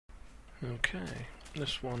Okay,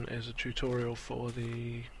 this one is a tutorial for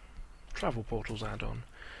the Travel Portals add-on.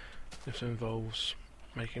 This involves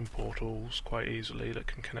making portals quite easily that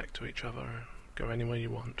can connect to each other and go anywhere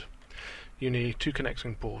you want. You need 2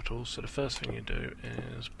 connecting portals, so the first thing you do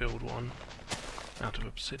is build one out of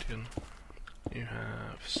obsidian. You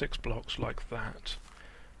have 6 blocks like that,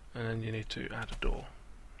 and then you need to add a door.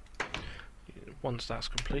 Once that's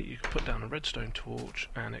complete, you can put down a redstone torch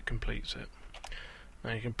and it completes it.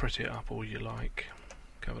 Now you can pretty it up all you like,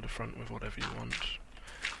 cover the front with whatever you want.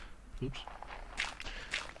 Oops.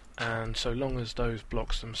 And so long as those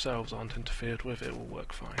blocks themselves aren't interfered with, it will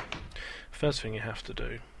work fine. First thing you have to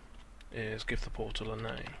do is give the portal a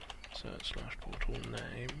name. So /portal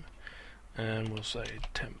name, and we'll say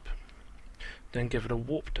temp. Then give it a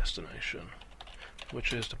warp destination,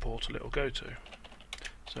 which is the portal it will go to.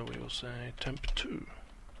 So we will say temp2.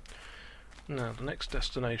 Now the next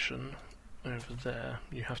destination over there,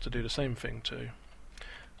 you have to do the same thing to,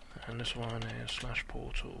 and this one is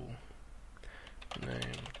 /portal name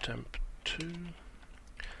temp2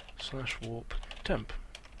 /warp temp,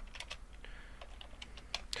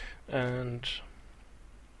 and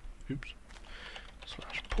oops,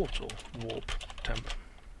 /portal warp temp.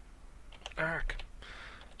 Ark.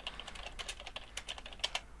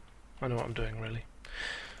 I know what I'm doing really.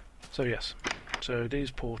 So yes, so these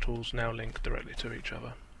portals now link directly to each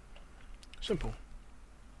other. Simple.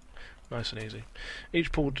 Nice and easy.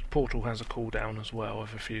 Each portal has a cooldown as well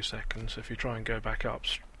of a few seconds. If you try and go back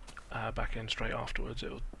in straight afterwards, it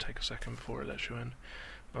will take a second before it lets you in.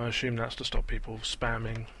 I assume that's to stop people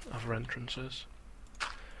spamming other entrances.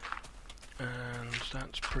 And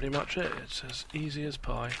that's pretty much it. It's as easy as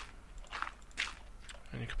pie.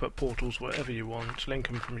 And you can put portals wherever you want, link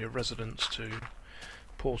them from your residence to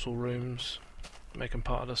portal rooms, make them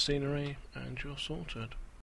part of the scenery, and you're sorted.